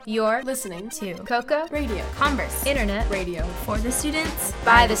You're listening to Cocoa Radio, Converse Internet Radio, for the students,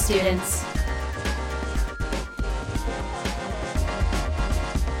 by the students.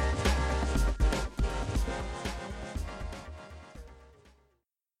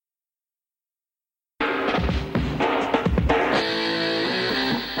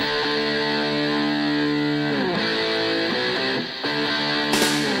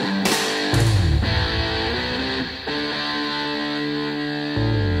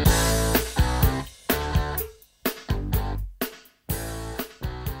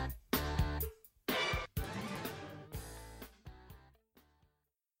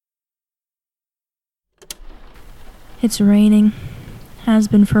 It's raining. Has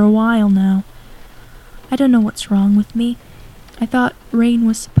been for a while now. I don't know what's wrong with me. I thought rain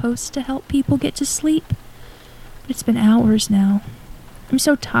was supposed to help people get to sleep, but it's been hours now. I'm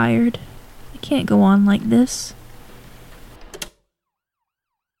so tired. I can't go on like this.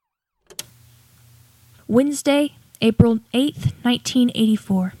 Wednesday, April 8th,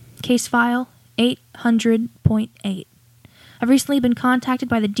 1984. Case file 800.8. I've recently been contacted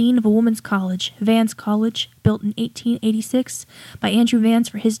by the dean of a women's college, Vance College, built in 1886 by Andrew Vance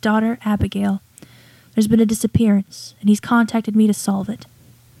for his daughter, Abigail. There's been a disappearance, and he's contacted me to solve it.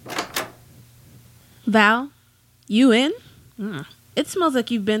 Val, you in? It smells like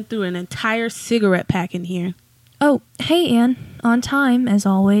you've been through an entire cigarette pack in here. Oh, hey, Anne. On time, as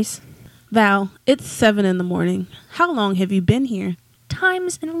always. Val, it's 7 a.m. How long have you been here?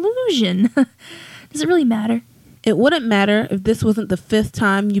 Time's an illusion. Does it really matter? It wouldn't matter if this wasn't the 5th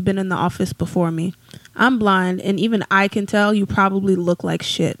time you've been in the office before me. I'm blind, and even I can tell you probably look like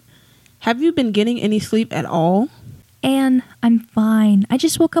shit. Have you been getting any sleep at all? Anne, I'm fine. I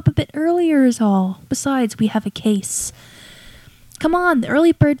just woke up a bit earlier is all. Besides, we have a case. Come on, the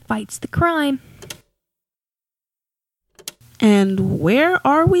early bird fights the crime. And where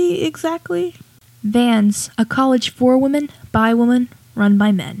are we exactly? Vans, a college for women, by women, run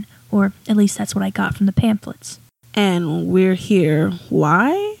by men. Or at least that's what I got from the pamphlets. And we're here.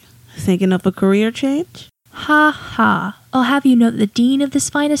 Why? Thinking of a career change? Ha ha. I'll have you know that the dean of this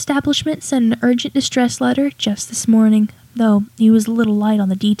fine establishment sent an urgent distress letter just this morning, though he was a little light on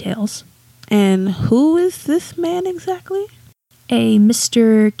the details. And who is this man exactly? A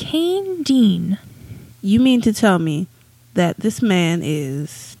Mr. Kane Dean. You mean to tell me that this man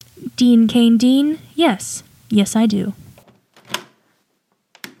is... Dean Kane Dean? Yes. Yes, I do.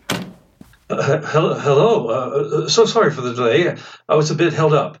 Hello. So sorry for the delay. I was a bit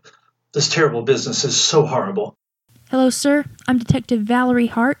held up. This terrible business is so horrible. Hello, sir. I'm Detective Valerie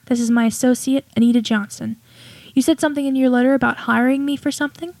Hart. This is my associate, Anita Johnson. You said something in your letter about hiring me for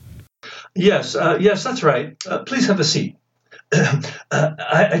something? Yes, that's right. Please have a seat.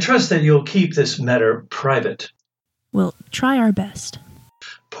 I trust that you'll keep this matter private. We'll try our best.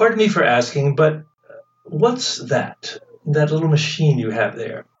 Pardon me for asking, but what's that? That little machine you have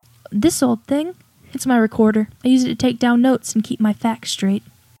there? This old thing? It's my recorder. I use it to take down notes and keep my facts straight.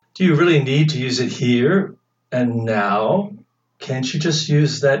 Do you really need to use it here and now? Can't you just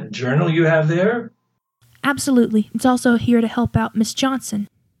use that journal you have there? Absolutely. It's also here to help out Miss Johnson.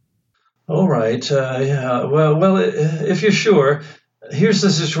 All right. Well, if you're sure, here's the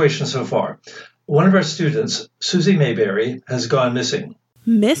situation so far. One of our students, Susie Mayberry, has gone missing.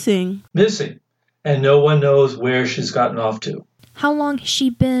 Missing? Missing. And no one knows where she's gotten off to. How long has she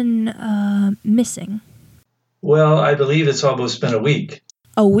been, missing? Well, I believe it's almost been a week.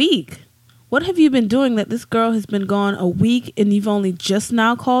 A week? What have you been doing that this girl has been gone a week and you've only just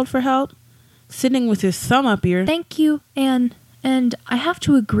now called for help? Sitting with your thumb up here. Thank you, Anne. And I have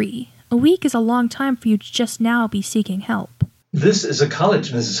to agree. A week is a long time for you to just now be seeking help. This is a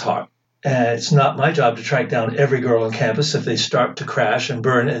college, Mrs. Hart. It's not my job to track down every girl on campus if they start to crash and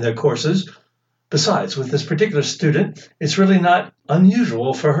burn in their courses. Besides, with this particular student, it's really not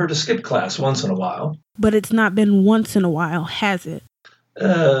unusual for her to skip class once in a while. But it's not been once in a while, has it?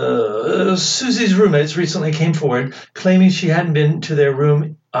 Susie's roommates recently came forward claiming she hadn't been to their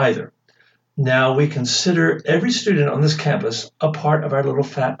room either. Now, we consider every student on this campus a part of our little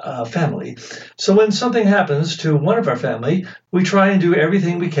family. So when something happens to one of our family, we try and do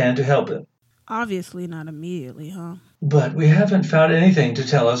everything we can to help it. Obviously not immediately, huh? But we haven't found anything to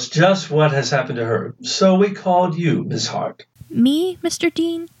tell us just what has happened to her. So we called you, Miss Hart. Me, Mr.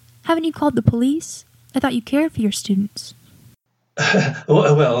 Dean? Haven't you called the police? I thought you cared for your students.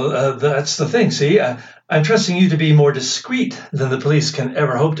 Well, that's the thing, see? I'm trusting you to be more discreet than the police can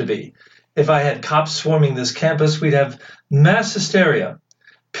ever hope to be. If I had cops swarming this campus, we'd have mass hysteria.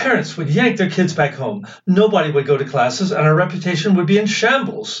 Parents would yank their kids back home. Nobody would go to classes, and our reputation would be in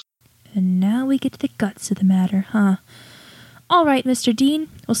shambles. And now we get to the guts of the matter, huh? All right, Mr. Dean,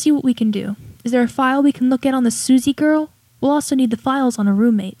 we'll see what we can do. Is there a file we can look at on the Susie girl? We'll also need the files on her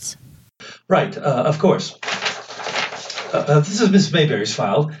roommates. Right, of course. This is Miss Mayberry's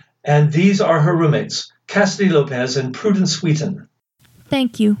file, and these are her roommates, Cassidy Lopez and Prudence Wheaton.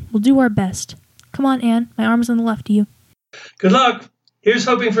 Thank you. We'll do our best. Come on, Anne. My arm's on the left of you. Good luck. Here's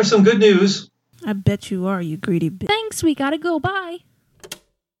hoping for some good news. I bet you are, you greedy bitch. Thanks, we gotta go. Bye.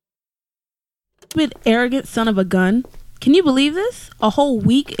 Stupid, arrogant son of a gun. Can you believe this? A whole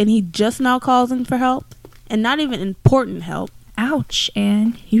week and he just now calls in for help? And not even important help. Ouch,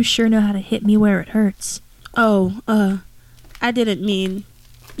 Anne. You sure know how to hit me where it hurts. Oh, I didn't mean...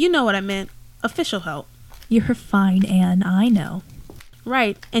 You know what I meant. Official help. You're fine, Anne. I know.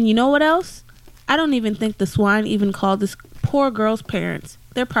 Right. And you know what else? I don't even think the swine even called this poor girl's parents.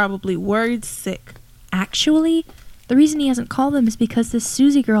 They're probably worried sick. Actually, the reason he hasn't called them is because this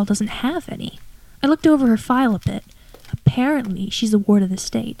Susie girl doesn't have any. I looked over her file a bit. Apparently, she's a ward of the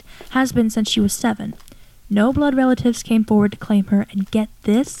state. Has been since she was 7. No blood relatives came forward to claim her, and get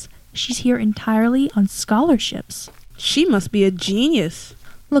this, she's here entirely on scholarships. She must be a genius.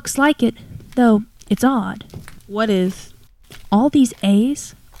 Looks like it, though it's odd. What is? All these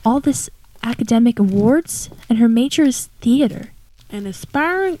A's, all this academic awards, and her major is theater. An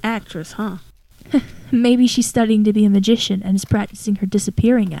aspiring actress, huh? Maybe she's studying to be a magician and is practicing her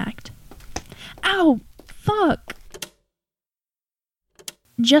disappearing act. Ow! Fuck!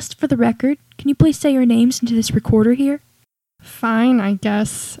 Just for the record, can you please say your names into this recorder here? Fine, I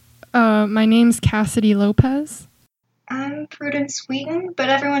guess. My name's Cassidy Lopez. I'm Prudence Wheaton, but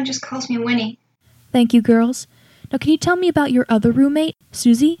everyone just calls me Winnie. Thank you, girls. Now, can you tell me about your other roommate,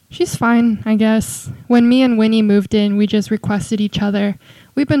 Susie? She's fine, I guess. When me and Winnie moved in, we just requested each other.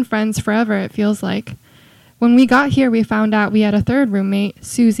 We've been friends forever, it feels like. When we got here, we found out we had a third roommate,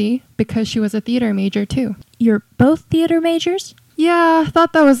 Susie, because she was a theater major, too. You're both theater majors? Yeah, I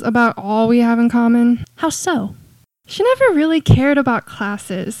thought that was about all we have in common. How so? She never really cared about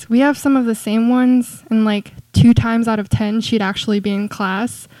classes. We have some of the same ones, and 2 times out of 10, she'd actually be in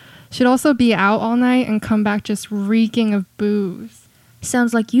class. She'd also be out all night and come back just reeking of booze.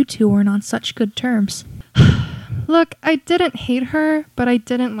 Sounds like you two weren't on such good terms. Look, I didn't hate her, but I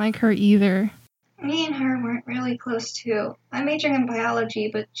didn't like her either. Me and her weren't really close too. I majored in biology,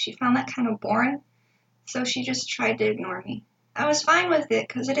 but she found that kind of boring, so she just tried to ignore me. I was fine with it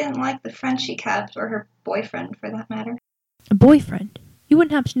because I didn't like the friend she kept, or her boyfriend for that matter. A boyfriend? You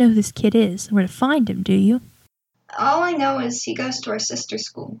wouldn't happen to know who this kid is and where to find him, do you? All I know is he goes to our sister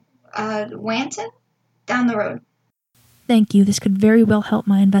school. Wanton? Down the road. Thank you. This could very well help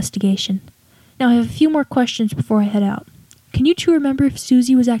my investigation. Now, I have a few more questions before I head out. Can you two remember if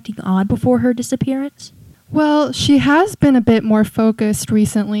Susie was acting odd before her disappearance? Well, she has been a bit more focused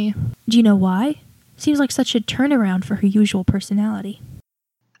recently. Do you know why? Seems like such a turnaround for her usual personality.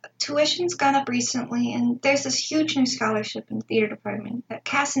 Tuition's gone up recently, and there's this huge new scholarship in the theater department that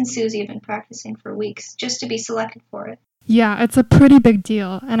Cass and Susie have been practicing for weeks just to be selected for it. Yeah, it's a pretty big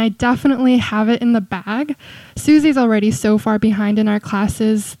deal, and I definitely have it in the bag. Susie's already so far behind in our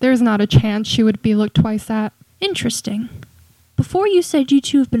classes, there's not a chance she would be looked twice at. Interesting. Before you said you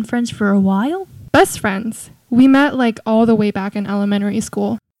two have been friends for a while? Best friends. We met all the way back in elementary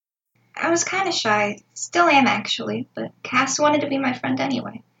school. I was kind of shy, still am actually, but Cass wanted to be my friend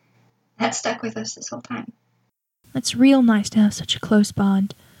anyway. That stuck with us this whole time. That's real nice to have such a close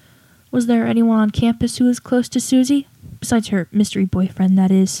bond. Was there anyone on campus who was close to Susie? Besides her mystery boyfriend,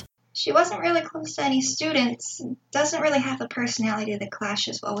 that is. She wasn't really close to any students, doesn't really have a personality that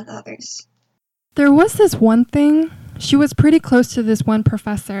clashes well with others. There was this one thing. She was pretty close to this one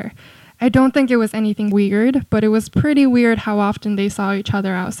professor. I don't think it was anything weird, but it was pretty weird how often they saw each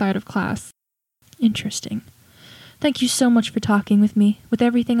other outside of class. Interesting. Thank you so much for talking with me. With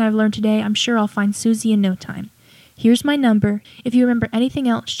everything I've learned today, I'm sure I'll find Susie in no time. Here's my number. If you remember anything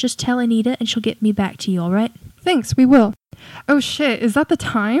else, just tell Anita and she'll get me back to you, all right? Thanks, we will. Oh shit, is that the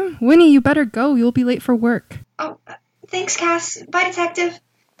time? Winnie, you better go. You'll be late for work. Oh, thanks, Cass. Bye, detective.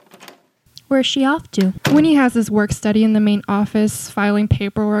 Where's she off to? Winnie has his work study in the main office, filing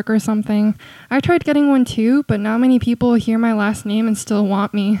paperwork or something. I tried getting one too, but not many people hear my last name and still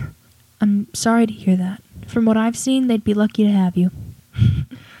want me. I'm sorry to hear that. From what I've seen, they'd be lucky to have you.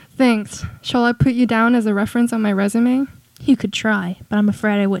 Thanks. Shall I put you down as a reference on my resume? You could try, but I'm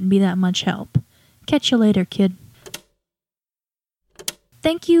afraid I wouldn't be that much help. Catch you later, kid.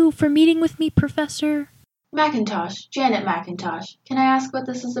 Thank you for meeting with me, Professor. McIntosh, Janet McIntosh. Can I ask what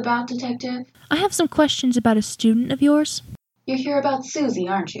this is about, Detective? I have some questions about a student of yours. You're here about Susie,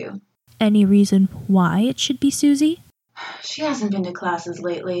 aren't you? Any reason why it should be Susie? She hasn't been to classes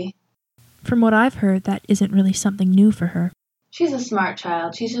lately. From what I've heard, that isn't really something new for her. She's a smart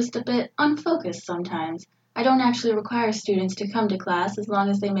child. She's just a bit unfocused sometimes. I don't actually require students to come to class as long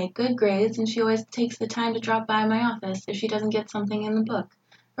as they make good grades, and she always takes the time to drop by my office if she doesn't get something in the book.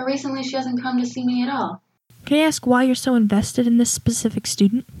 But recently she hasn't come to see me at all. Can I ask why you're so invested in this specific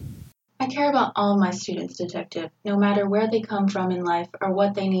student? I care about all my students, Detective, no matter where they come from in life or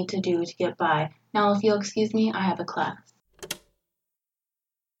what they need to do to get by. Now, if you'll excuse me, I have a class.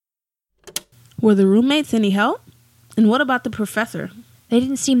 Were the roommates any help? And what about the professor? They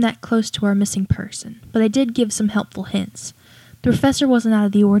didn't seem that close to our missing person, but they did give some helpful hints. The professor wasn't out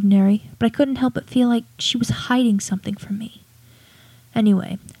of the ordinary, but I couldn't help but feel like she was hiding something from me.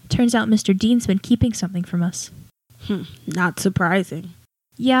 Anyway, turns out Mr. Dean's been keeping something from us. Not surprising.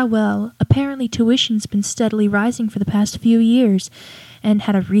 Yeah, well, apparently tuition's been steadily rising for the past few years, and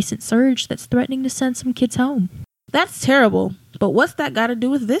had a recent surge that's threatening to send some kids home. That's terrible, but what's that got to do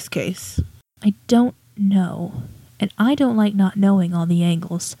with this case? I don't know, and I don't like not knowing all the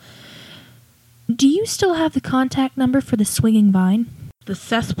angles. Do you still have the contact number for the Swinging Vine? The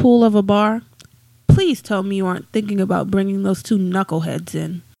cesspool of a bar? Please tell me you aren't thinking about bringing those two knuckleheads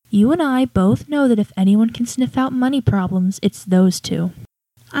in. You and I both know that if anyone can sniff out money problems, it's those two.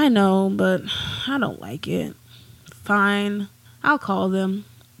 I know, but I don't like it. Fine, I'll call them.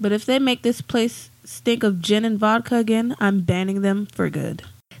 But if they make this place stink of gin and vodka again, I'm banning them for good.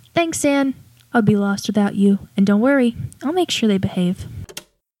 Thanks, Anne. I'd be lost without you. And don't worry, I'll make sure they behave.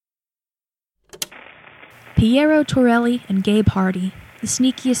 Piero Torelli and Gabe Hardy, the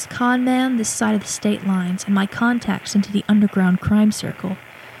sneakiest con man this side of the state lines, and my contacts into the underground crime circle.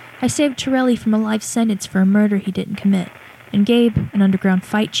 I saved Torelli from a life sentence for a murder he didn't commit, and Gabe, an underground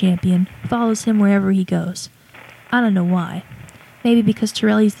fight champion, follows him wherever he goes. I don't know why. Maybe because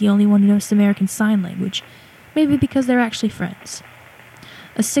Torelli's the only one who knows American Sign Language. Maybe because they're actually friends.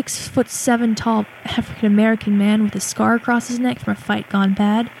 A 6'7" tall African-American man with a scar across his neck from a fight gone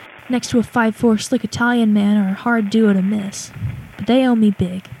bad, next to a 5'4" slick Italian man are a hard duo to miss. But they owe me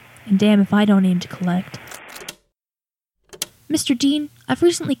big, and damn if I don't aim to collect. Mr. Dean, I've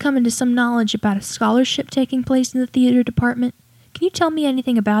recently come into some knowledge about a scholarship taking place in the theater department. Can you tell me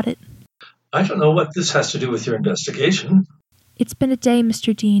anything about it? I don't know what this has to do with your investigation. It's been a day,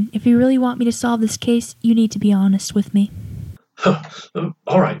 Mr. Dean. If you really want me to solve this case, you need to be honest with me.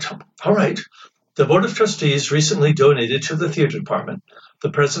 All right. The Board of Trustees recently donated to the theater department.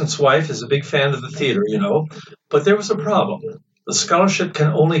 The president's wife is a big fan of the theater, you know, but there was a problem. The scholarship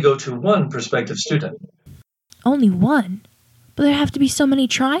can only go to one prospective student. Only one? But there have to be so many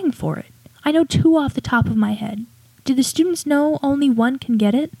trying for it. I know 2 off the top of my head. Do the students know only one can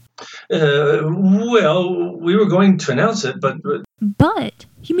get it? Well, we were going to announce it, but... But?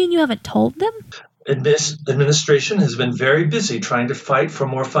 You mean you haven't told them? Administration has been very busy trying to fight for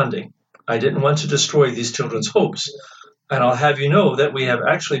more funding. I didn't want to destroy these children's hopes. And I'll have you know that we have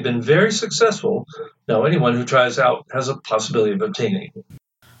actually been very successful. Now, anyone who tries out has a possibility of obtaining.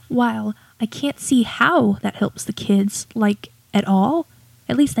 While I can't see how that helps the kids, at all.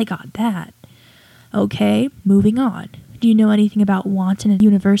 At least they got that. Okay, moving on. Do you know anything about Wanton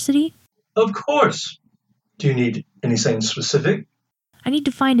University? Of course. Do you need anything specific? I need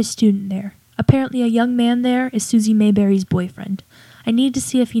to find a student there. Apparently a young man there is Susie Mayberry's boyfriend. I need to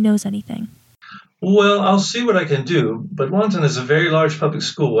see if he knows anything. Well, I'll see what I can do, but Wanton is a very large public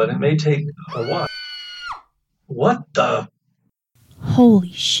school, and it may take a while. What the?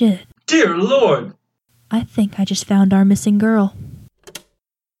 Holy shit. Dear Lord! I think I just found our missing girl.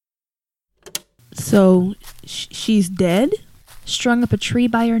 So, she's dead? Strung up a tree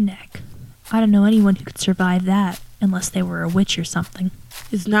by her neck. I don't know anyone who could survive that, unless they were a witch or something.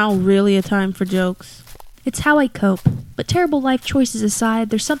 Is now really a time for jokes? It's how I cope, but terrible life choices aside,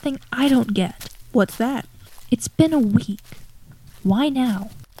 there's something I don't get. What's that? It's been a week. Why now?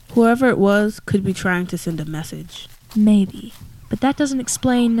 Whoever it was could be trying to send a message. Maybe. But that doesn't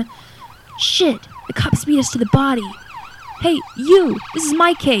explain... Shit! The cops beat us to the body! Hey, you! This is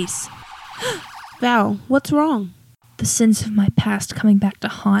my case! Val, what's wrong? The sins of my past coming back to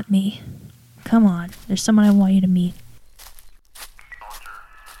haunt me. Come on, there's someone I want you to meet.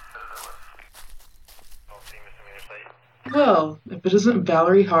 Well, if it isn't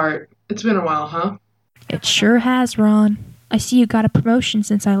Valerie Hart, it's been a while, huh? It sure has, Ron. I see you got a promotion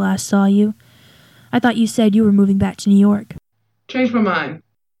since I last saw you. I thought you said you were moving back to New York. Changed my mind.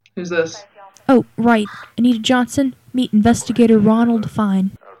 Who's this? Oh, right. Anita Johnson, meet investigator Ronald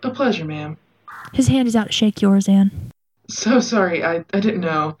Fine. A pleasure, ma'am. His hand is out to shake yours, Anne. So sorry, I didn't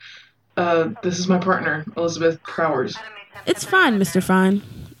know. This is my partner, Elizabeth Crowers. It's fine, Mr. Fine.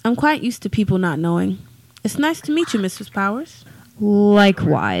 I'm quite used to people not knowing. It's nice to meet you, Mrs. Powers.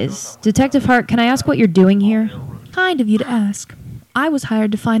 Likewise. Detective Hart, can I ask what you're doing here? Kind of you to ask. I was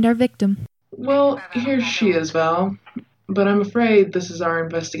hired to find our victim. Well, here she is, Val. But I'm afraid this is our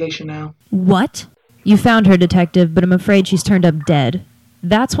investigation now. What? You found her, Detective, but I'm afraid she's turned up dead.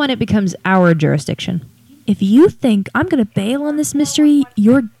 That's when it becomes our jurisdiction. If you think I'm going to bail on this mystery,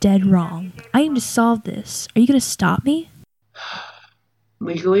 you're dead wrong. I aim to solve this. Are you going to stop me?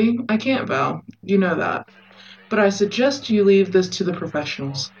 Legally, I can't, Val. You know that. But I suggest you leave this to the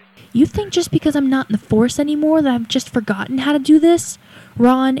professionals. You think just because I'm not in the force anymore that I've just forgotten how to do this?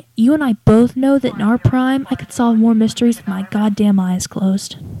 Ron, you and I both know that in our prime, I could solve more mysteries with my goddamn eyes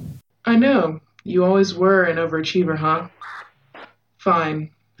closed. I know. You always were an overachiever, huh?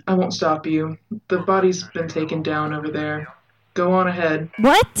 Fine. I won't stop you. The body's been taken down over there. Go on ahead.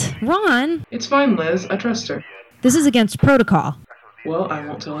 What? Ron? It's fine, Liz. I trust her. This is against protocol. Well, I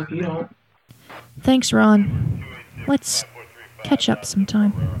won't tell if you don't. Thanks, Ron. Let's catch up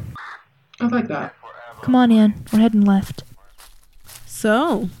sometime. I like that. Come on, Ann. We're heading left.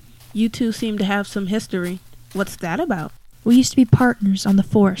 So, you two seem to have some history. What's that about? We used to be partners on the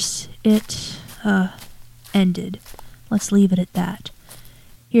force. It, ended. Let's leave it at that.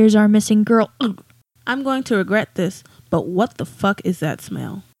 Here's our missing girl. I'm going to regret this, but what the fuck is that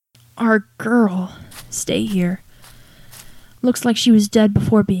smell? Our girl. Stay here. Looks like she was dead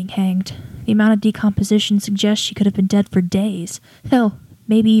before being hanged. The amount of decomposition suggests she could have been dead for days. Hell,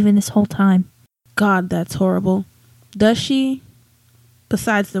 maybe even this whole time. God, that's horrible. Does she,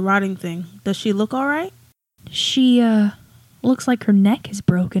 besides the rotting thing, does she look alright? She, looks like her neck is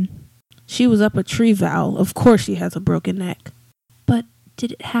broken. She was up a tree, Val. Of course she has a broken neck. But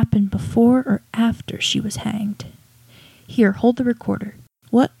did it happen before or after she was hanged? Here, hold the recorder.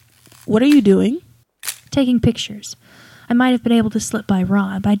 What are you doing? Taking pictures. I might have been able to slip by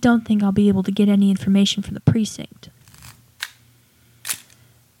Ron, but I don't think I'll be able to get any information from the precinct.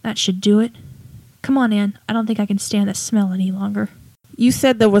 That should do it. Come on, Ann. I don't think I can stand the smell any longer. You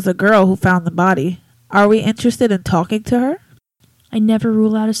said there was a girl who found the body. Are we interested in talking to her? I never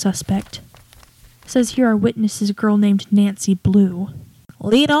rule out a suspect. Says here our witness is a girl named Nancy Blue.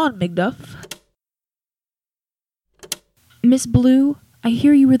 Lead on, McDuff. Miss Blue, I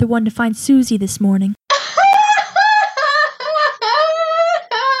hear you were the one to find Susie this morning.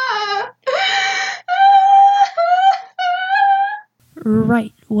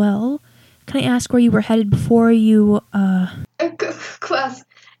 Right, well, can I ask where you were headed before you, Class,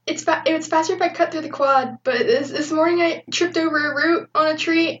 it was faster if I cut through the quad, but this morning I tripped over a root on a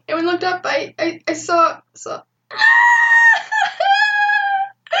tree, and when I looked up, I saw...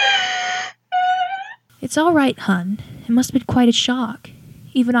 It's all right, hun. It must have been quite a shock.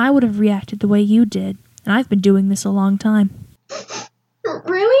 Even I would have reacted the way you did, and I've been doing this a long time.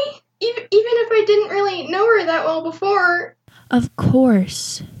 Really? Even if I didn't really know her that well before... Of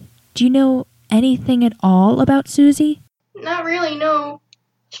course. Do you know anything at all about Susie? Not really, no.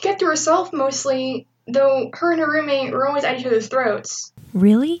 She kept to herself mostly, though her and her roommate were always at each other's throats.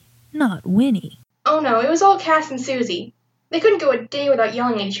 Really? Not Winnie. Oh no, it was all Cass and Susie. They couldn't go a day without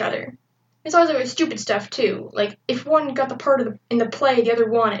yelling at each other. Besides, there was stupid stuff too, like if one got the part in the play the other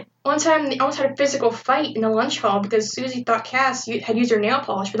wanted. One time they almost had a physical fight in the lunch hall because Susie thought Cass had used her nail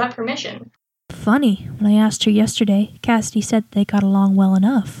polish without permission. Funny, when I asked her yesterday, Cassidy said they got along well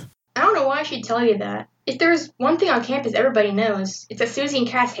enough. I don't know why she'd tell you that. If there's one thing on campus everybody knows, it's that Susie and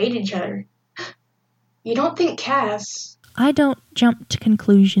Cass hated each other. You don't think Cass... I don't jump to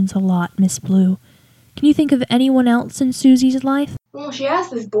conclusions a lot, Miss Blue. Can you think of anyone else in Susie's life? Well, she has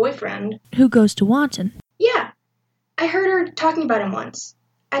this boyfriend. Who goes to Wanton? Yeah. I heard her talking about him once.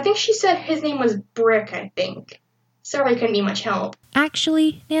 I think she said his name was Brick, I think. Sorry I couldn't be much help.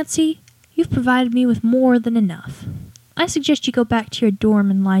 Actually, Nancy, you've provided me with more than enough. I suggest you go back to your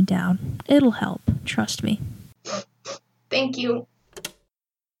dorm and lie down. It'll help, trust me. Thank you.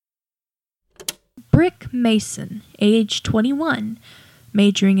 Brick Mason, age 21,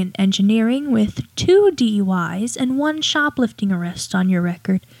 majoring in engineering with 2 DUIs and 1 shoplifting arrest on your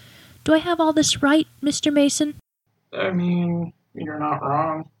record. Do I have all this right, Mr. Mason? I mean, you're not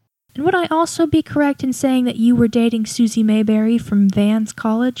wrong. And would I also be correct in saying that you were dating Susie Mayberry from Vans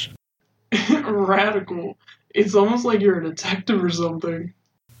College? Radical. It's almost like you're a detective or something.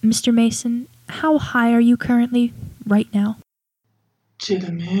 Mr. Mason, how high are you currently, right now? To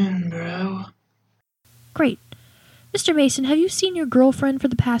the moon, bro. Great. Mr. Mason, have you seen your girlfriend for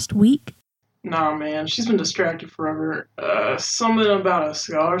the past week? Nah, man, she's been distracted forever. Something about a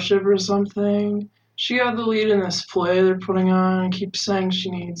scholarship or something. She got the lead in this play they're putting on and keeps saying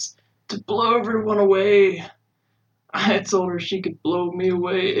she needs to blow everyone away. I told her she could blow me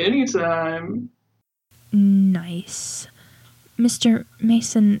away anytime. Nice. Mr.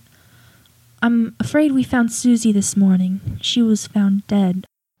 Mason, I'm afraid we found Susie this morning. She was found dead.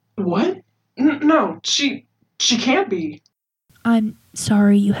 What? No, she can't be. I'm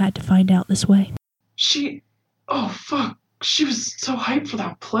sorry you had to find out this way. Oh fuck, she was so hyped for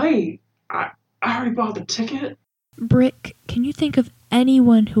that play. I already bought the ticket. Brick, can you think of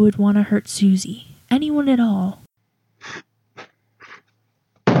anyone who would want to hurt Susie? Anyone at all?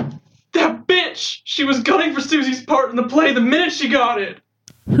 That bitch! She was gunning for Susie's part in the play the minute she got it!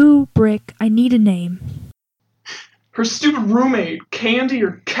 Who, Brick? I need a name. Her stupid roommate, Candy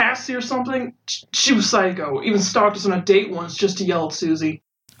or Cassie or something, she was psycho. Even stalked us on a date once just to yell at Susie.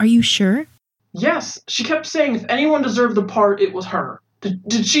 Are you sure? Yes, she kept saying if anyone deserved the part, it was her.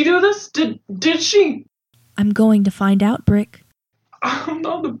 Did she do this? Did she? I'm going to find out, Brick. I'm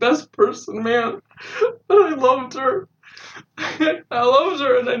not the best person, man. But I loved her. I loved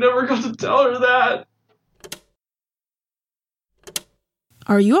her and I never got to tell her that.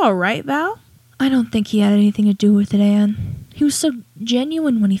 Are you alright, Val? I don't think he had anything to do with it, Anne. He was so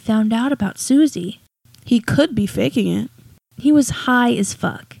genuine when he found out about Susie. He could be faking it. He was high as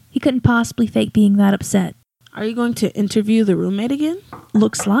fuck. He couldn't possibly fake being that upset. Are you going to interview the roommate again?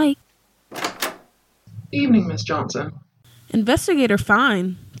 Looks like. Evening, Miss Johnson. Investigator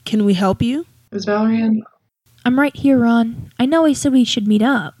Fine. Can we help you? Is Valerie in? I'm right here, Ron. I know I said we should meet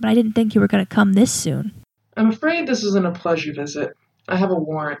up, but I didn't think you were going to come this soon. I'm afraid this isn't a pleasure visit. I have a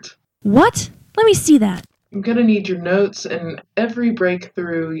warrant. What? Let me see that. I'm gonna need your notes and every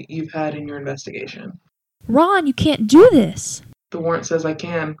breakthrough you've had in your investigation. Ron, you can't do this. The warrant says I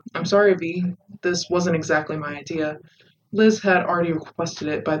can. I'm sorry, V. This wasn't exactly my idea. Liz had already requested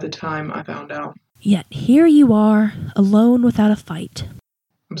it by the time I found out. Yet here you are, alone without a fight.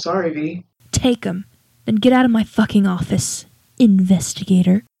 I'm sorry, V. Take 'em. Then get out of my fucking office,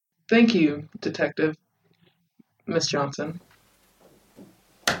 investigator. Thank you, Detective. Miss Johnson.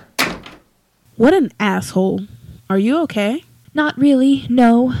 What an asshole. Are you okay? Not really,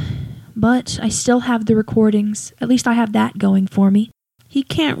 no. But I still have the recordings. At least I have that going for me. He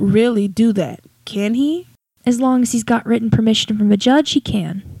can't really do that, can he? As long as he's got written permission from a judge, he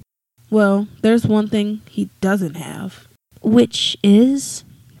can. Well, there's one thing he doesn't have. Which is?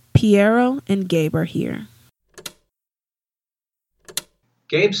 Piero and Gabe are here.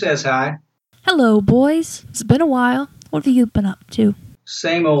 Gabe says hi. Hello, boys. It's been a while. What have you been up to?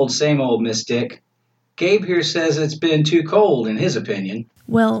 Same old, Miss Dick. Gabe here says it's been too cold, in his opinion.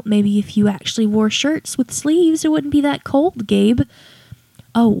 Well, maybe if you actually wore shirts with sleeves, it wouldn't be that cold, Gabe.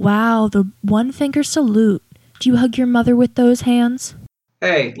 Oh, wow, the one-finger salute. Do you hug your mother with those hands?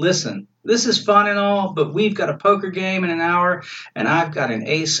 Hey, listen, this is fun and all, but we've got a poker game in an hour, and I've got an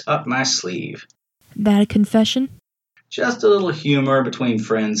ace up my sleeve. That a confession? Just a little humor between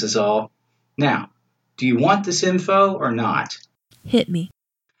friends is all. Now, do you want this info or not? Hit me.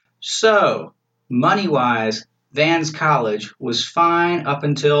 So, money-wise, Vans College was fine up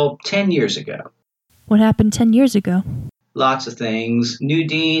until 10 years ago. What happened 10 years ago? Lots of things. New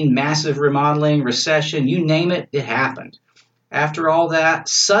dean, massive remodeling, recession, you name it, it happened. After all that,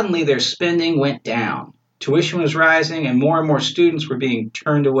 suddenly their spending went down. Tuition was rising and more students were being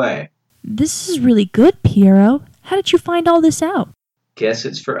turned away. This is really good, Piero. How did you find all this out? Guess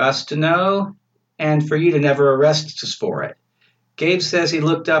it's for us to know, and for you to never arrest us for it. Gabe says he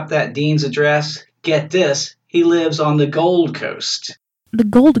looked up that dean's address. Get this, he lives on the Gold Coast. The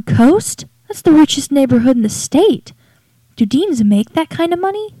Gold Coast? That's the richest neighborhood in the state. Do deans make that kind of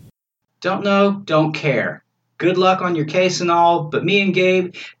money? Don't know, don't care. Good luck on your case and all, but me and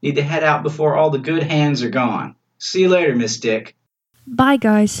Gabe need to head out before all the good hands are gone. See you later, Miss Dick. Bye,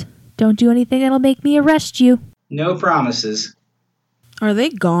 guys. Don't do anything that'll make me arrest you. No promises. Are they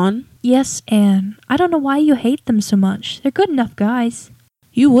gone? Yes, Anne. I don't know why you hate them so much. They're good enough guys.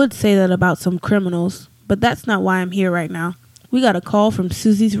 You would say that about some criminals, but that's not why I'm here right now. We got a call from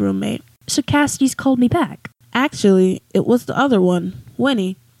Susie's roommate. So Cassidy's called me back. Actually, it was the other one,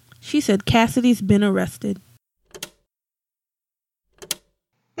 Winnie. She said Cassidy's been arrested.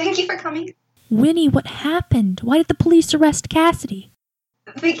 Thank you for coming. Winnie, what happened? Why did the police arrest Cassidy?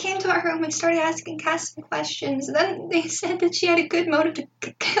 They came to our room and started asking Cassidy questions. Then they said that she had a good motive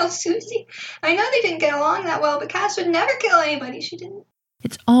to kill Susie. I know they didn't get along that well, but Cass would never kill anybody. She didn't.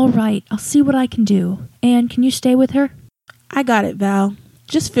 It's all right. I'll see what I can do. Anne, can you stay with her? I got it, Val.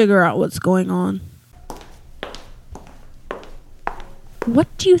 Just figure out what's going on. What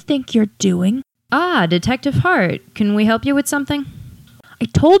do you think you're doing? Ah, Detective Hart. Can we help you with something? I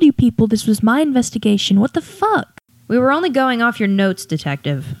told you people this was my investigation. What the fuck? We were only going off your notes,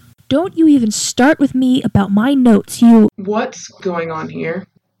 Detective. Don't you even start with me about my notes, you... What's going on here?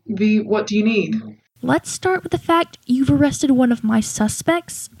 V, what do you need? Let's start with the fact you've arrested one of my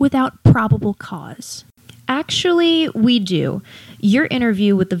suspects without probable cause. Actually, we do. Your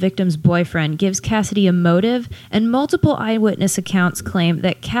interview with the victim's boyfriend gives Cassidy a motive, and multiple eyewitness accounts claim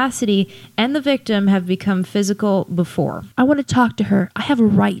that Cassidy and the victim have become physical before. I want to talk to her. I have a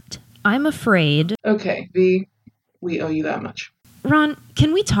right. I'm afraid... Okay, V, we owe you that much. Ron,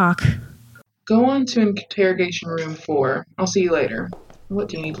 can we talk? Go on to interrogation room 4. I'll see you later. What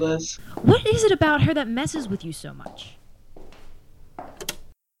do you need, Liz? What is it about her that messes with you so much?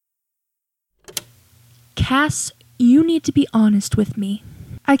 Cass, you need to be honest with me.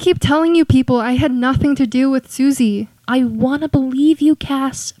 I keep telling you people I had nothing to do with Susie. I want to believe you,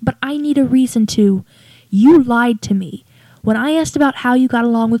 Cass, but I need a reason to. You lied to me. When I asked about how you got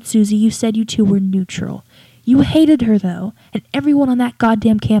along with Susie, you said you two were neutral. You hated her, though, and everyone on that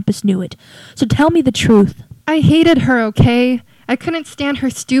goddamn campus knew it. So tell me the truth. I hated her, okay? I couldn't stand her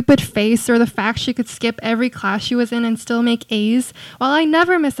stupid face or the fact she could skip every class she was in and still make A's, while I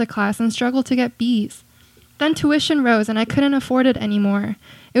never missed a class and struggled to get B's. Then tuition rose and I couldn't afford it anymore.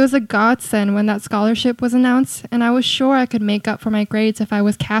 It was a godsend when that scholarship was announced, and I was sure I could make up for my grades if I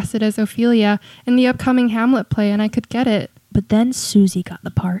was casted as Ophelia in the upcoming Hamlet play and I could get it. But then Susie got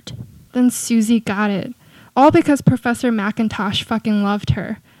the part. Then Susie got it. All because Professor McIntosh fucking loved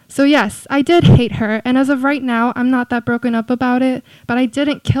her. So yes, I did hate her, and as of right now, I'm not that broken up about it, but I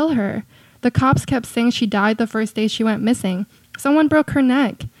didn't kill her. The cops kept saying she died the first day she went missing. Someone broke her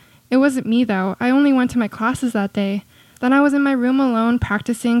neck. It wasn't me, though. I only went to my classes that day. Then I was in my room alone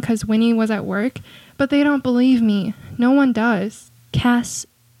practicing because Winnie was at work, but they don't believe me. No one does. Cass,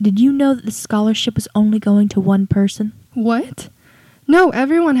 did you know that the scholarship was only going to one person? What? No,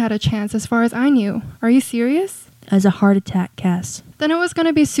 everyone had a chance as far as I knew. Are you serious? As a heart attack, Cass. Then it was going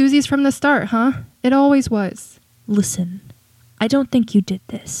to be Susie's from the start, huh? It always was. Listen, I don't think you did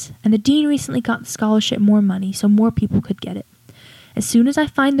this, and the dean recently got the scholarship more money so more people could get it. As soon as I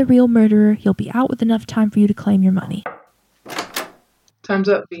find the real murderer, he'll be out with enough time for you to claim your money. Time's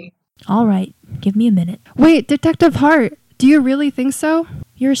up, V. All right, give me a minute. Wait, Detective Hart, do you really think so?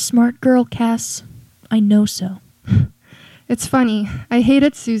 You're a smart girl, Cass. I know so. It's funny. I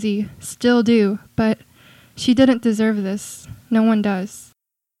hated Susie. Still do. But she didn't deserve this. No one does.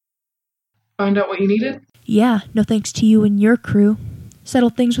 Find out what you needed? Yeah, no thanks to you and your crew. Settle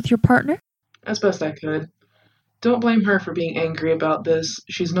things with your partner? As best I could. Don't blame her for being angry about this.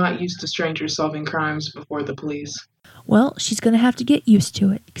 She's not used to strangers solving crimes before the police. Well, she's going to have to get used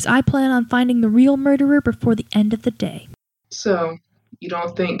to it, because I plan on finding the real murderer before the end of the day. So, you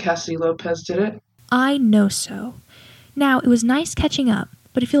don't think Cassidy Lopez did it? I know so. Now, it was nice catching up,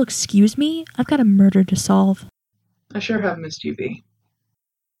 but if you'll excuse me, I've got a murder to solve. I sure have missed you, V.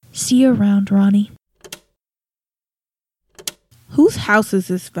 See you around, Ronnie. Whose house is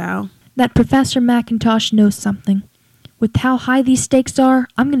this, Val? That Professor McIntosh knows something. With how high these stakes are,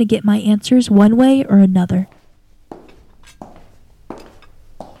 I'm going to get my answers one way or another.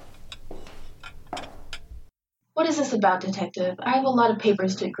 What is this about, Detective? I have a lot of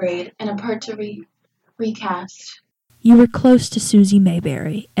papers to grade and a part to recast. You were close to Susie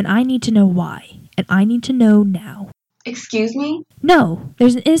Mayberry, and I need to know why. And I need to know now. Excuse me? No,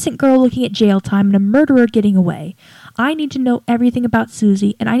 there's an innocent girl looking at jail time and a murderer getting away. I need to know everything about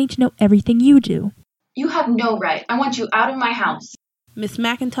Susie, and I need to know everything you do. You have no right. I want you out of my house. Miss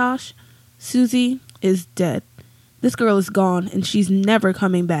McIntosh, Susie is dead. This girl is gone, and she's never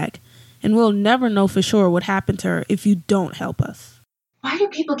coming back. And we'll never know for sure what happened to her if you don't help us. Why do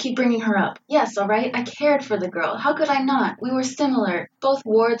people keep bringing her up? Yes, all right, I cared for the girl. How could I not? We were similar. Both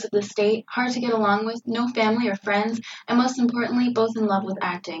wards of the state, hard to get along with, no family or friends, and most importantly, both in love with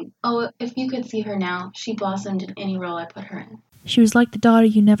acting. Oh, if you could see her now, she blossomed in any role I put her in. She was like the daughter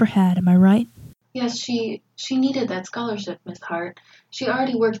you never had, am I right? Yes, she needed that scholarship, Miss Hart. She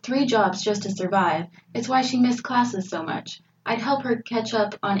already worked 3 jobs just to survive. It's why she missed classes so much. I'd help her catch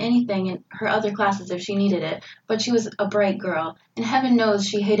up on anything in her other classes if she needed it, but she was a bright girl, and heaven knows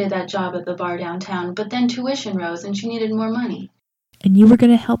she hated that job at the bar downtown, but then tuition rose and she needed more money. And you were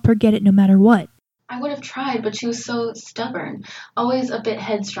going to help her get it no matter what. I would have tried, but she was so stubborn, always a bit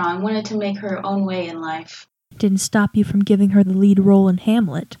headstrong, wanted to make her own way in life. Didn't stop you from giving her the lead role in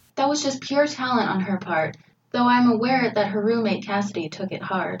Hamlet. That was just pure talent on her part, though I'm aware that her roommate Cassidy took it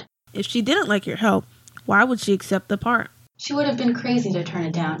hard. If she didn't like your help, why would she accept the part? She would have been crazy to turn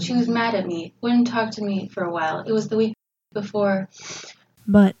it down. She was mad at me, wouldn't talk to me for a while. It was the week before.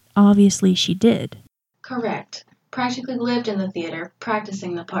 But obviously she did. Correct. Practically lived in the theater,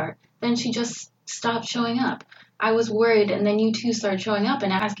 practicing the part. Then she just stopped showing up. I was worried, and then you two started showing up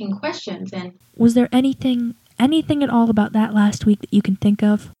and asking questions, and... Was there anything at all about that last week that you can think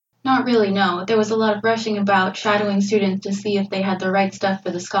of? Not really, no. There was a lot of rushing about, shadowing students to see if they had the right stuff for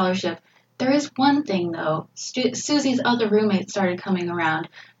the scholarship. There is one thing, though. Susie's other roommate started coming around.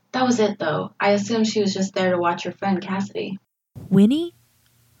 That was it, though. I assumed she was just there to watch her friend Cassidy. Winnie?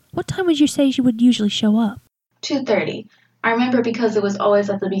 What time would you say she would usually show up? 2:30. I remember because it was always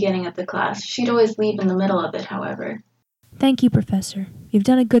at the beginning of the class. She'd always leave in the middle of it, however. Thank you, Professor. You've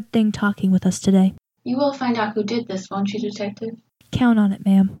done a good thing talking with us today. You will find out who did this, won't you, Detective? Count on it,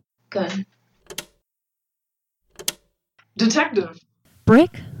 ma'am. Good. Detective!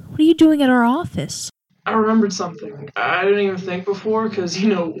 Brick, what are you doing at our office? I remembered something. I didn't even think before, because,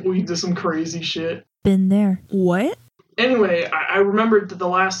 we did some crazy shit. Been there. What? Anyway, I remembered that the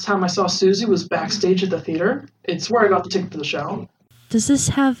last time I saw Susie was backstage at the theater. It's where I got the ticket for the show. Does this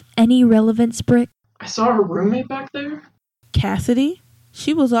have any relevance, Brick? I saw her roommate back there. Cassidy?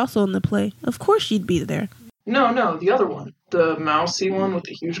 She was also in the play. Of course she'd be there. No, the other one. The mousy one with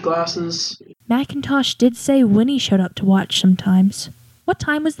the huge glasses. Macintosh did say Winnie showed up to watch sometimes. What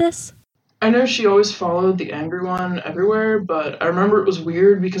time was this? I know she always followed the angry one everywhere, but I remember it was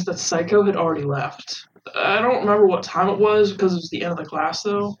weird because that psycho had already left. I don't remember what time it was because it was the end of the class,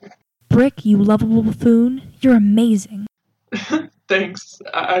 though. Brick, you lovable buffoon. You're amazing. Thanks,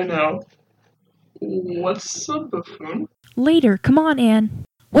 I know. What's a buffoon? Later, come on, Anne.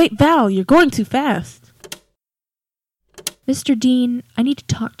 Wait, Val, you're going too fast. Mr. Dean, I need to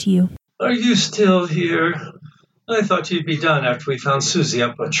talk to you. Are you still here? I thought you'd be done after we found Susie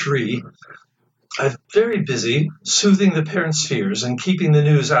up a tree. I'm very busy soothing the parents' fears and keeping the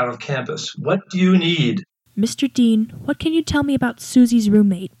news out of campus. What do you need? Mr. Dean, what can you tell me about Susie's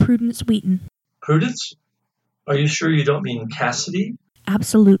roommate, Prudence Wheaton? Prudence? Are you sure you don't mean Cassidy?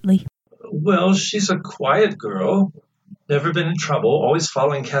 Absolutely. Well, she's a quiet girl. Never been in trouble, always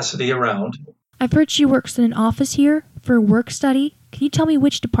following Cassidy around. I've heard she works in an office here for a work study. Can you tell me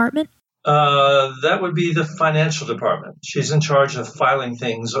which department? That would be the financial department. She's in charge of filing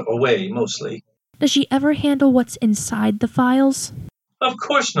things away, mostly. Does she ever handle what's inside the files? Of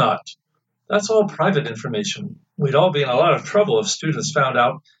course not. That's all private information. We'd all be in a lot of trouble if students found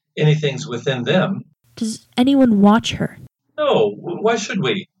out anything's within them. Does anyone watch her? No, why should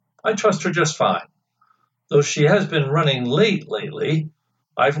we? I trust her just fine. Though she has been running late lately.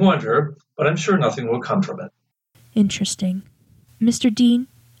 I've warned her, but I'm sure nothing will come from it. Interesting. Mr. Dean,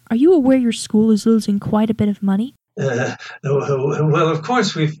 are you aware your school is losing quite a bit of money? Well, of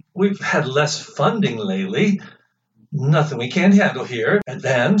course, we've had less funding lately. Nothing we can't handle here at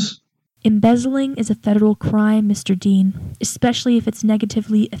Vans. Embezzling is a federal crime, Mr. Dean, especially if it's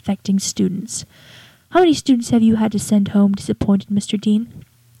negatively affecting students. How many students have you had to send home disappointed, Mr. Dean?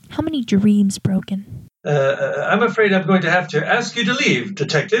 How many dreams broken? I'm afraid I'm going to have to ask you to leave,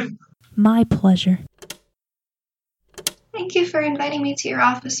 Detective. My pleasure. Thank you for inviting me to your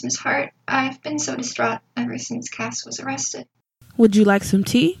office, Miss Hart. I've been so distraught ever since Cass was arrested. Would you like some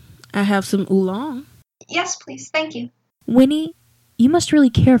tea? I have some oolong. Yes, please. Thank you. Winnie, you must really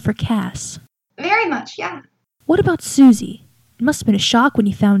care for Cass. Very much, yeah. What about Susie? It must have been a shock when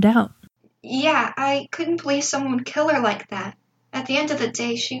you found out. Yeah, I couldn't believe someone would kill her like that. At the end of the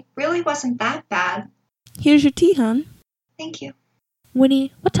day, she really wasn't that bad. Here's your tea, hon. Thank you.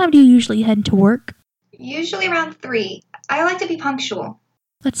 Winnie, what time do you usually head to work? Usually around 3. I like to be punctual.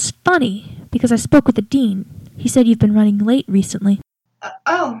 That's funny, because I spoke with the dean. He said you've been running late recently.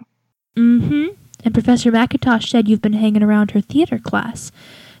 Oh. Mm-hmm. And Professor McIntosh said you've been hanging around her theater class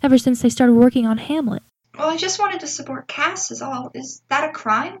ever since they started working on Hamlet. Well, I just wanted to support Cass is all. Is that a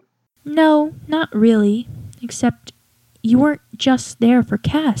crime? No, not really. Except you weren't just there for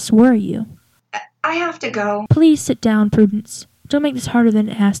Cass, were you? I have to go. Please sit down, Prudence. Don't make this harder than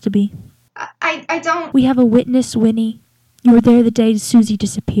it has to be. I don't... We have a witness, Winnie. You were there the day Susie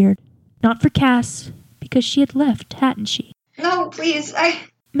disappeared. Not for Cass, because she had left, hadn't she? No, please,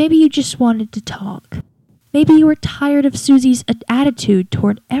 Maybe you just wanted to talk. Maybe you were tired of Susie's attitude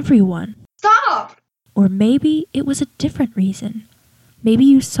toward everyone. Stop! Or maybe it was a different reason. Maybe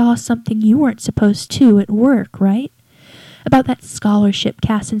you saw something you weren't supposed to at work, right? About that scholarship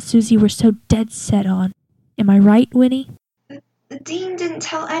Cass and Susie were so dead set on. Am I right, Winnie? The dean didn't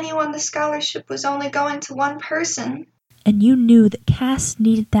tell anyone the scholarship was only going to one person. And you knew that Cass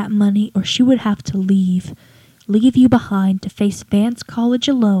needed that money or she would have to leave. Leave you behind to face Vance College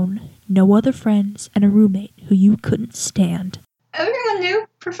alone, no other friends, and a roommate who you couldn't stand. Everyone knew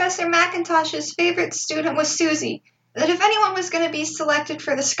Professor McIntosh's favorite student was Susie. That if anyone was going to be selected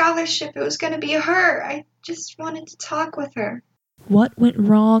for the scholarship, it was going to be her. I just wanted to talk with her. What went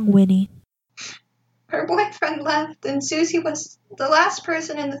wrong, Winnie? Her boyfriend left, and Susie was the last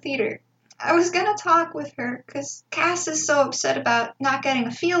person in the theater. I was gonna talk with her, because Cass is so upset about not getting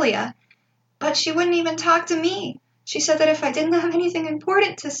Ophelia, but she wouldn't even talk to me. She said that if I didn't have anything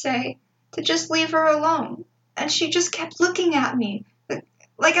important to say, to just leave her alone. And she just kept looking at me,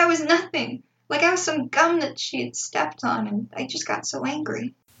 like I was nothing, like I was some gum that she had stepped on, and I just got so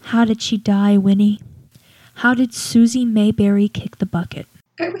angry. How did she die, Winnie? How did Susie Mayberry kick the bucket?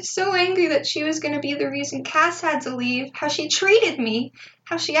 I was so angry that she was going to be the reason Cass had to leave, how she treated me,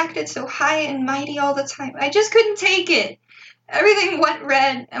 how she acted so high and mighty all the time. I just couldn't take it. Everything went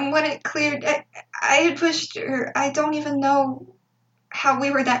red, and when it cleared, I had pushed her. I don't even know how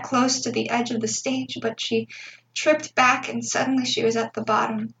we were that close to the edge of the stage, but she tripped back, and suddenly she was at the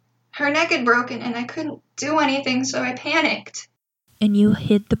bottom. Her neck had broken, and I couldn't do anything, so I panicked. And you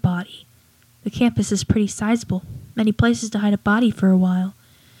hid the body. The campus is pretty sizable. Many places to hide a body for a while.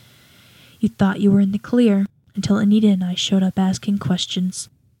 You thought you were in the clear until Anita and I showed up asking questions.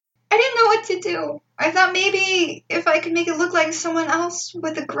 I didn't know what to do. I thought maybe if I could make it look like someone else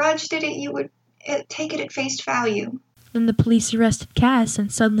with a grudge did it, you would take it at face value. Then the police arrested Cass,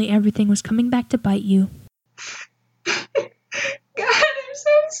 and suddenly everything was coming back to bite you. God, I'm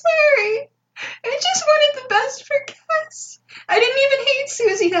so sorry. I just wanted the best for Cass. I didn't even hate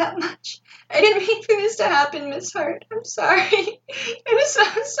Susie that much. I didn't mean for this to happen, Miss Hart. I'm sorry. I'm so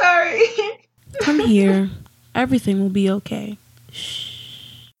sorry. Come here. Everything will be okay.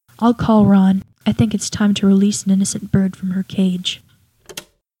 Shh. I'll call Ron. I think it's time to release an innocent bird from her cage.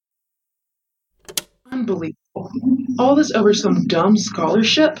 Unbelievable. All this over some dumb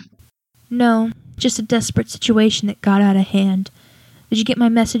scholarship? No, just a desperate situation that got out of hand. Did you get my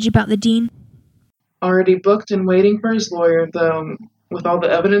message about the dean? Already booked and waiting for his lawyer, though with all the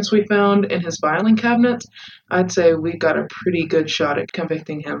evidence we found in his filing cabinet, I'd say we got a pretty good shot at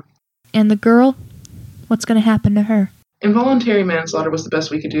convicting him. And the girl? What's going to happen to her? Involuntary manslaughter was the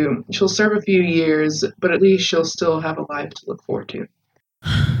best we could do. She'll serve a few years, but at least she'll still have a life to look forward to.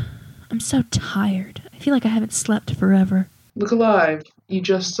 I'm so tired. I feel like I haven't slept forever. Look alive. You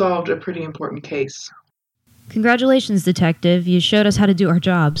just solved a pretty important case. Congratulations, Detective. You showed us how to do our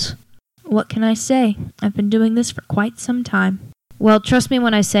jobs. What can I say? I've been doing this for quite some time. Well, trust me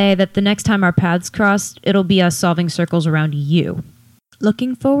when I say that the next time our paths cross, it'll be us solving circles around you.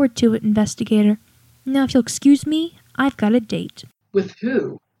 Looking forward to it, investigator. Now, if you'll excuse me, I've got a date. With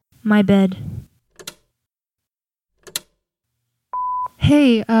who? My bed.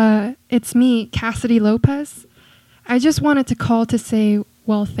 Hey, it's me, Cassidy Lopez. I just wanted to call to say,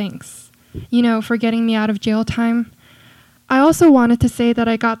 well, thanks. You know, for getting me out of jail time. I also wanted to say that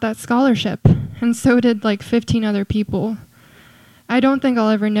I got that scholarship, and so did like 15 other people. I don't think I'll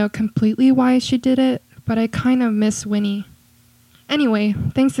ever know completely why she did it, but I kind of miss Winnie. Anyway,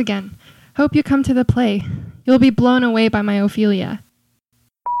 thanks again. Hope you come to the play. You'll be blown away by my Ophelia.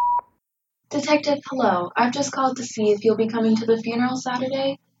 Detective, hello. I've just called to see if you'll be coming to the funeral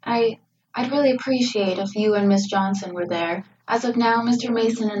Saturday. I'd really appreciate if you and Miss Johnson were there. As of now, Mr.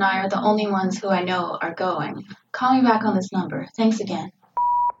 Mason and I are the only ones who I know are going. Call me back on this number. Thanks again.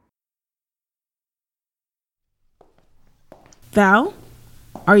 Val?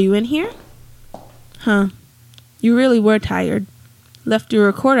 Are you in here? Huh. You really were tired. Left your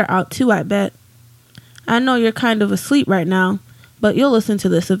recorder out too, I bet. I know you're kind of asleep right now, but you'll listen to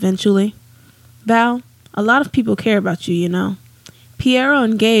this eventually. Val, a lot of people care about you, you know. Piero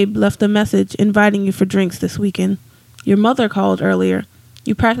and Gabe left a message inviting you for drinks this weekend. Your mother called earlier.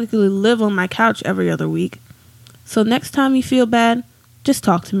 You practically live on my couch every other week. So next time you feel bad, just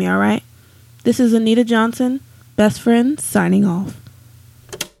talk to me, all right? This is Anita Johnson, best friend, signing off.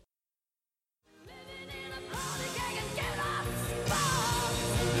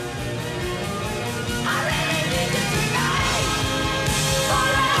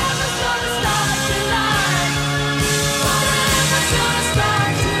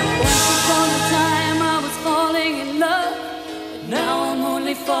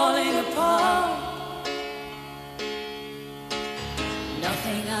 Falling apart.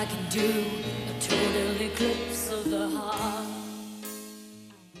 Nothing I can do, a total eclipse of the heart.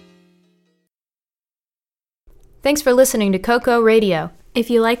 Thanks for listening to Coco Radio. If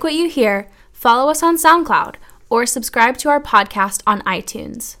you like what you hear, follow us on SoundCloud or subscribe to our podcast on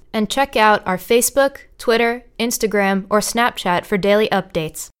iTunes. And check out our Facebook, Twitter, Instagram, or Snapchat for daily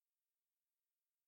updates.